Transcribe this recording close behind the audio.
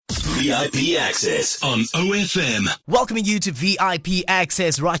VIP Access on OFM. Welcoming you to VIP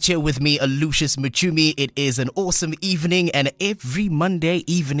Access right here with me, Alucius Mocumi. It is an awesome evening, and every Monday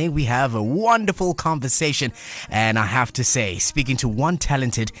evening we have a wonderful conversation. And I have to say, speaking to one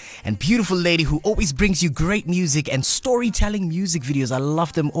talented and beautiful lady who always brings you great music and storytelling music videos. I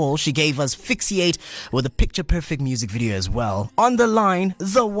love them all. She gave us Fixiate with a picture-perfect music video as well. On the line,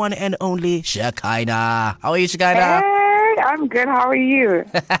 the one and only Shekhinah. How are you, Shekhinah? Hey, I'm good. How are you?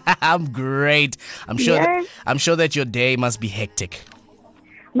 I'm great. I'm sure that your day must be hectic.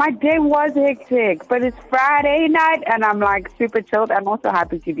 My day was hectic, but it's Friday night and I'm like super chilled. I'm also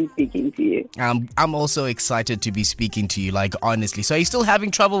happy to be speaking to you. I'm also excited to be speaking to you, like, honestly. So are you still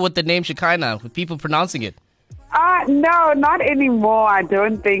having trouble with the name Shekhinah, with people pronouncing it? No, not anymore. I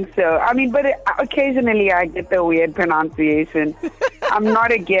don't think so. I mean, but occasionally I get the weird pronunciation. I'm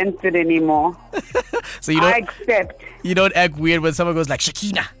not against it anymore. So I accept. You don't act weird when someone goes like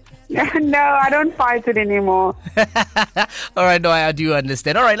Shekhinah. No, I don't fight it anymore. All right, no, I do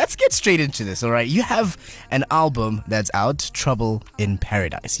understand. All right, let's get straight into this. All right, you have an album that's out, Trouble in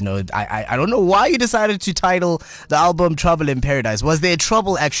Paradise. You know, I don't know why you decided to title the album Trouble in Paradise. Was there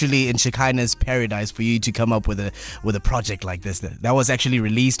trouble actually in Shekhinah's paradise for you to come up with a project like this? That was actually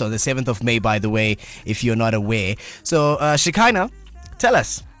released on the 7th of May, by the way, if you're not aware. So, Shekhinah, tell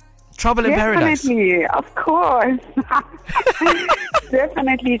us. Trouble in Paradise. Definitely, of course.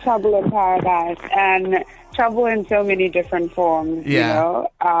 Definitely Trouble in Paradise, and trouble in so many different forms, you know.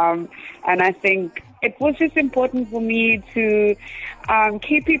 And I think it was just important for me to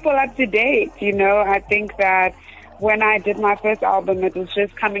keep people up to date, you know. I think that when I did my first album, it was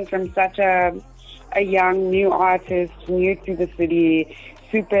just coming from such a young, new artist, new to the city,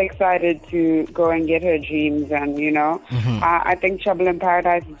 super excited to go and get her dreams. And, you know, I think Trouble in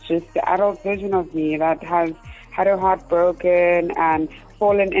Paradise is just the adult version of me that has had her heart broken and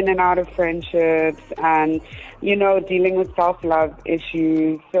fallen in and out of friendships and, you know, dealing with self-love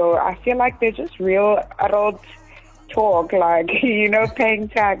issues. So I feel like they're just real adult talk, like, you know, paying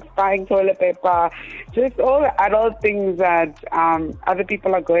tax, buying toilet paper, just all the adult things that other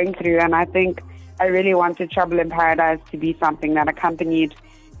people are going through. And I think I really wanted Trouble in Paradise to be something that accompanied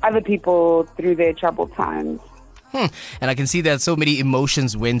other people through their troubled times. And I can see that so many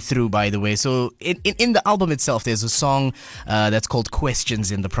emotions went through, by the way. So in the album itself, there's a song that's called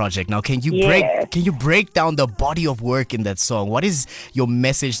Questions in the project. Now, can you break down the body of work in that song? What is your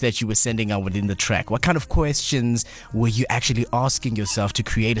message that you were sending out within the track? What kind of questions were you actually asking yourself to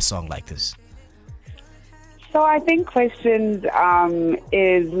create a song like this? So I think Questions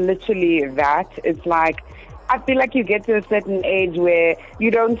is literally that. It's like, I feel like you get to a certain age where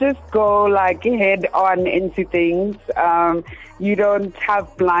you don't just go like head on into things. You don't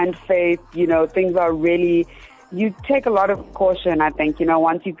have blind faith, you know, things are really, you take a lot of caution, I think, you know,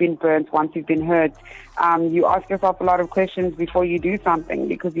 once you've been burnt, once you've been hurt, you ask yourself a lot of questions before you do something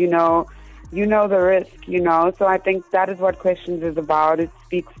because you know the risk, you know. So I think that is what Questions is about. It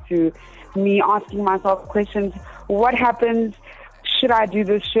speaks to me asking myself questions. What happens? Should I do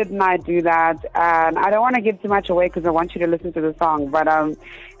this? Shouldn't I do that? And I don't want to give too much away because I want you to listen to the song. But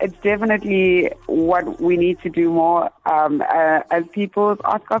it's definitely what we need to do more as people,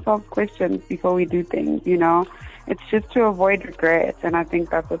 ask ourselves questions before we do things, you know. It's just to avoid regret. And I think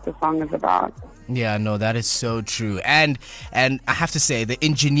that's what the song is about. Yeah, no, that is so true. And I have to say, the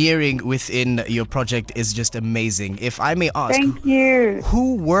engineering within your project is just amazing. If I may ask, thank you.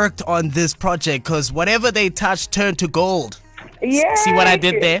 Who worked on this project? Because whatever they touched turned to gold. Yeah. See what I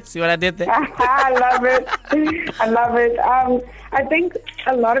did there? I love it. I think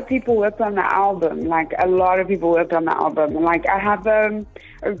a lot of people worked on the album. Like, I have a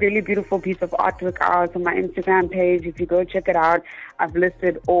really beautiful piece of artwork out on my Instagram page. If you go check it out, I've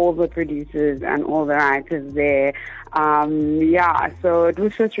listed all the producers and all the writers there. So it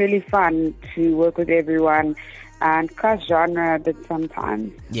was just really fun to work with everyone and cross genre a bit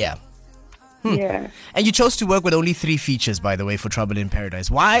sometimes. Yeah. Yeah. And you chose to work with only 3 features, by the way, for Trouble in Paradise.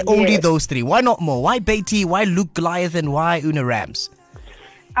 Why only those 3? Why not more? Why Beatty? Why Luke Goliath? And why Una Rams?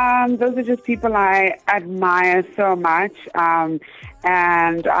 Those are just people I admire so much. And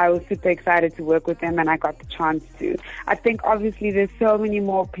I was super excited to work with them, and I got the chance to. I think obviously there's so many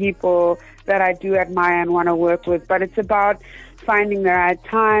more people that I do admire and want to work with, but it's about finding the right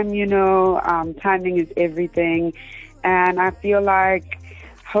time, you know. Timing is everything. And I feel like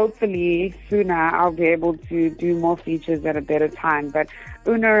hopefully sooner I'll be able to do more features at a better time. But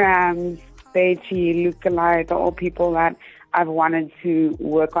Una Rams, Beatty, Luke Goliath are all people that I've wanted to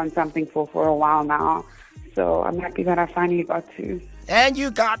work on something for a while now. So I'm happy that I finally got to. And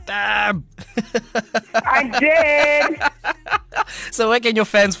you got them. I did. So where can your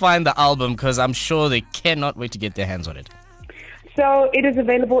fans find the album? Because I'm sure they cannot wait to get their hands on it. So it is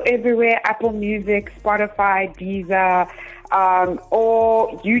available everywhere: Apple Music, Spotify, Deezer, or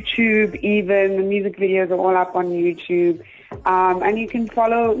YouTube even. The music videos are all up on YouTube. And you can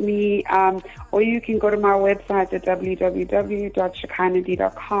follow me, or you can go to my website at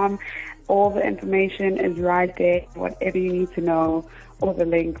www.shekhinah.com. All the information is right there. Whatever you need to know, all the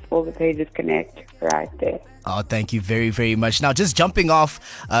links, all the pages connect right there. Oh, thank you very, very much. Now, just jumping off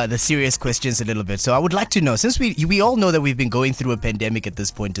the serious questions a little bit. So I would like to know, since we all know that we've been going through a pandemic at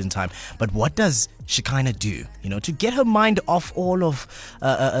this point in time, but what does Shekhinah do, to get her mind off all of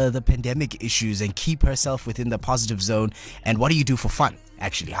the pandemic issues and keep herself within the positive zone? And what do you do for fun,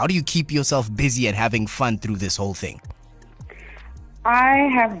 actually? How do you keep yourself busy and having fun through this whole thing? I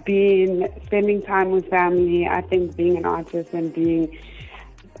have been spending time with family. I think being an artist and being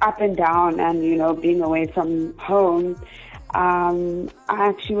up and down and, being away from home, I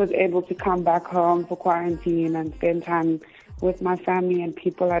actually was able to come back home for quarantine and spend time with my family and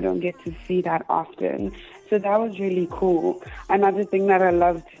people I don't get to see that often. So that was really cool. Another thing that I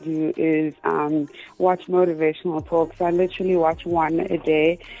love to do is watch motivational talks. I literally watch one a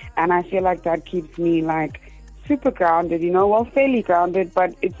day, and I feel like that keeps me super grounded, fairly grounded,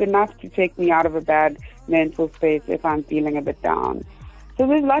 but it's enough to take me out of a bad mental space if I'm feeling a bit down. So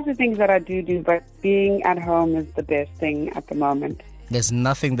there's lots of things that I do, but being at home is the best thing at the moment. There's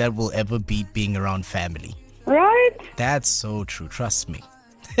nothing that will ever beat being around family. Right? That's so true. Trust me.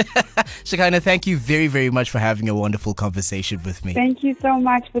 Shekhinah, thank you very, very much for having a wonderful conversation with me. Thank you so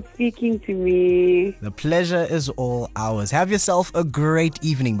much for speaking to me. The pleasure is all ours. Have yourself a great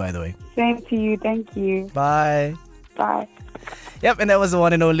evening, by the way. Same to you. Thank you. Bye. Bye. Yep, and that was the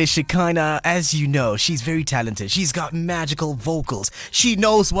one and only Shekhinah. As you know, she's very talented. She's got magical vocals. She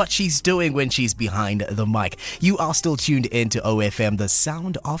knows what she's doing when she's behind the mic. You are still tuned in to OFM, the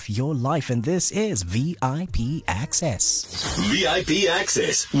sound of your life, and this is VIP Access. VIP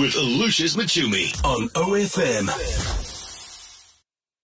Access with Alucius Mocumi on OFM.